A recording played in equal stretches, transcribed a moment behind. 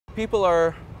People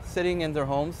are sitting in their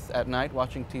homes at night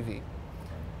watching TV,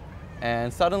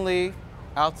 and suddenly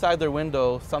outside their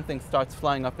window something starts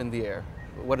flying up in the air.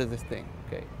 What is this thing?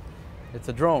 Okay, it's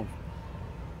a drone.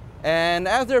 And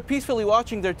as they're peacefully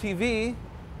watching their TV,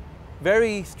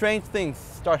 very strange things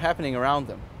start happening around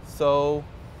them. So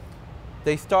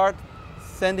they start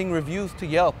sending reviews to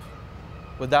Yelp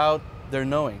without their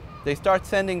knowing. They start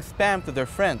sending spam to their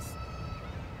friends.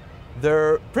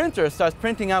 Their printer starts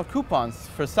printing out coupons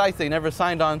for sites they never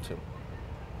signed on to.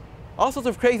 All sorts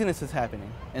of craziness is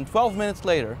happening. And 12 minutes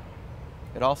later,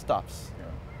 it all stops. Yeah.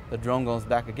 The drone goes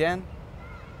back again,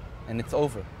 and it's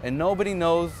over. And nobody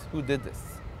knows who did this.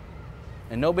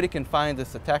 And nobody can find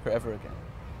this attacker ever again.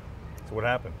 So what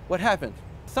happened? What happened?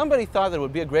 Somebody thought that it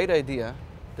would be a great idea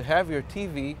to have your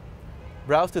TV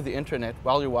browse to the internet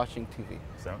while you're watching TV.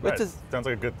 Sounds like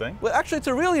a good thing. Well, actually, it's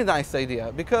a really nice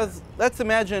idea, because let's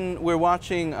imagine we're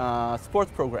watching a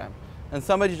sports program and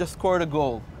somebody just scored a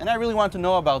goal, and I really want to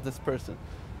know about this person.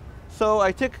 So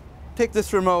I take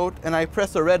this remote and I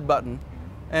press a red button,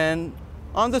 and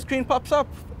on the screen pops up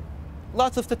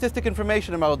lots of statistic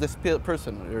information about this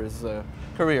person or his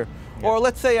career. Yeah. Or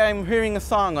let's say I'm hearing a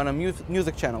song on a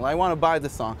music channel. I want to buy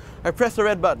this song. I press the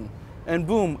red button, and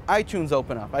boom, iTunes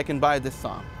open up. I can buy this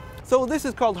song. So this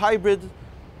is called hybrid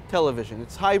television.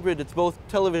 It's hybrid. It's both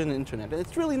television and internet. And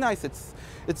it's really nice.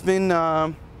 It's been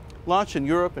launched in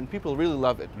Europe, and people really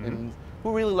love it. Mm-hmm. And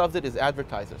who really loves it is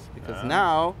advertisers, because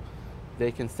now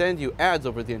they can send you ads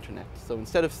over the internet. So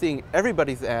instead of seeing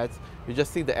everybody's ads, you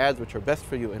just see the ads which are best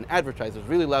for you. And advertisers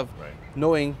really love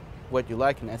knowing what you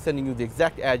like and sending you the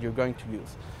exact ad you're going to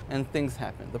use. And things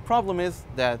happen. The problem is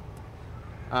that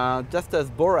just as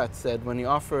Borat said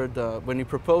when he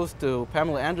proposed to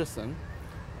Pamela Anderson,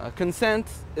 consent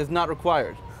is not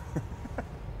required.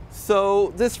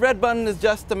 So this red button is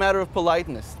just a matter of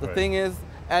politeness. The thing is,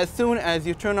 as soon as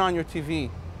you turn on your TV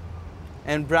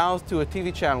and browse to a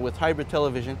TV channel with hybrid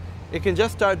television, it can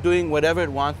just start doing whatever it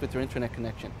wants with your internet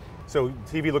connection. So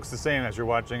TV looks the same as you're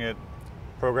watching it,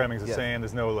 programming is the same,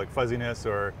 there's no like fuzziness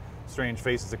or strange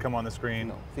faces that come on the screen?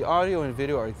 No, the audio and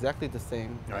video are exactly the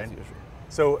same as usual.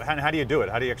 So how do you do it?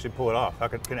 How do you actually pull it off?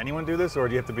 Can anyone do this, or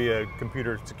do you have to be a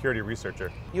computer security researcher?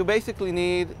 You basically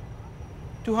need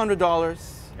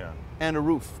 $200 and a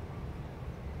roof.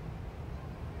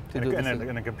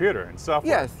 And a computer and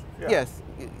software. Yes, yes.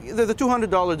 There's a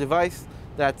 $200 device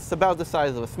that's about the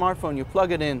size of a smartphone. You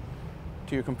plug it in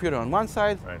to your computer on one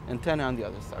side and antenna on the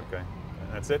other side. Okay,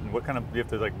 and that's it. And what kind of, do you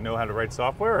have to like know how to write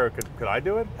software, or could I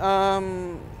do it?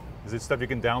 Is it stuff you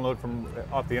can download from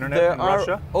off the internet in Russia?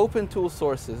 There are open tool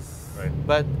sources,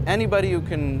 but anybody who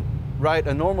can write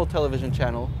a normal television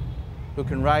channel, who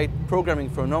can write programming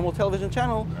for a normal television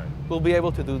channel, will be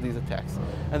able to do these attacks.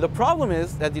 And the problem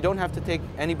is that you don't have to take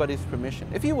anybody's permission.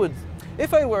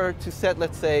 If I were to set,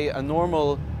 let's say, a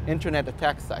normal internet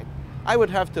attack site, I would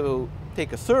have to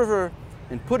take a server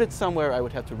and put it somewhere. I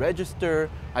would have to register.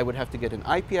 I would have to get an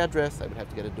IP address. I would have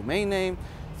to get a domain name.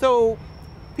 So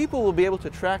people will be able to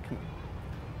track me.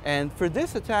 And for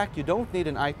this attack, you don't need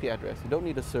an IP address. You don't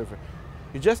need a server.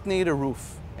 You just need a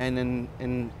roof and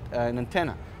an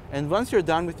antenna. And once you're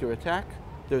done with your attack,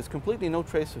 there's completely no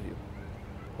trace of you.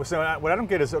 Well, so what I don't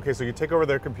get is, okay, so you take over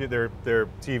their computer, their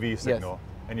TV signal,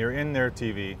 and you're in their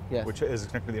TV, which is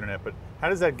connected to the internet. But how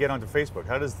does that get onto Facebook?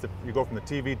 How does you go from the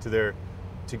TV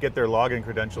to get their login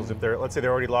credentials? If let's say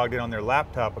they're already logged in on their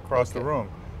laptop across the room,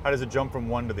 how does it jump from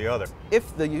one to the other?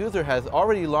 If the user has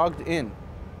already logged in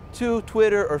to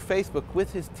Twitter or Facebook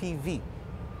with his TV,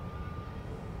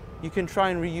 you can try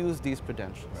and reuse these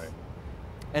credentials.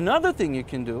 Another thing you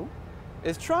can do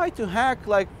is try to hack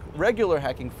like regular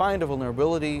hacking, find a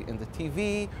vulnerability in the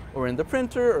TV or in the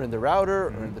printer or in the router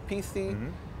or in the PC,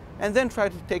 and then try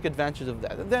to take advantage of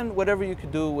that. And then whatever you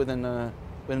could do with a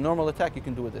normal attack, you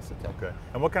can do with this attack. Okay.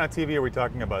 And what kind of TV are we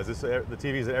talking about? Is this the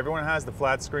TVs that everyone has, the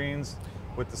flat screens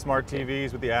with the smart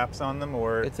TVs with the apps on them,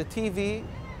 or? It's a TV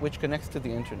which connects to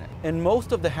the internet. In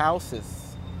most of the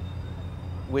houses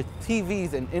with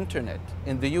TVs and internet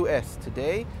in the US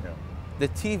today, the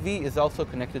TV is also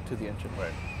connected to the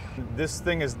internet. This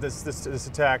thing is, this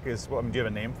attack is, do you have a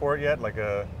name for it yet? Like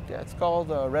a? Yeah, it's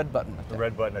called a red button attack. The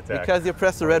red button attack. Because you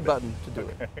press the red button to do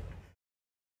it.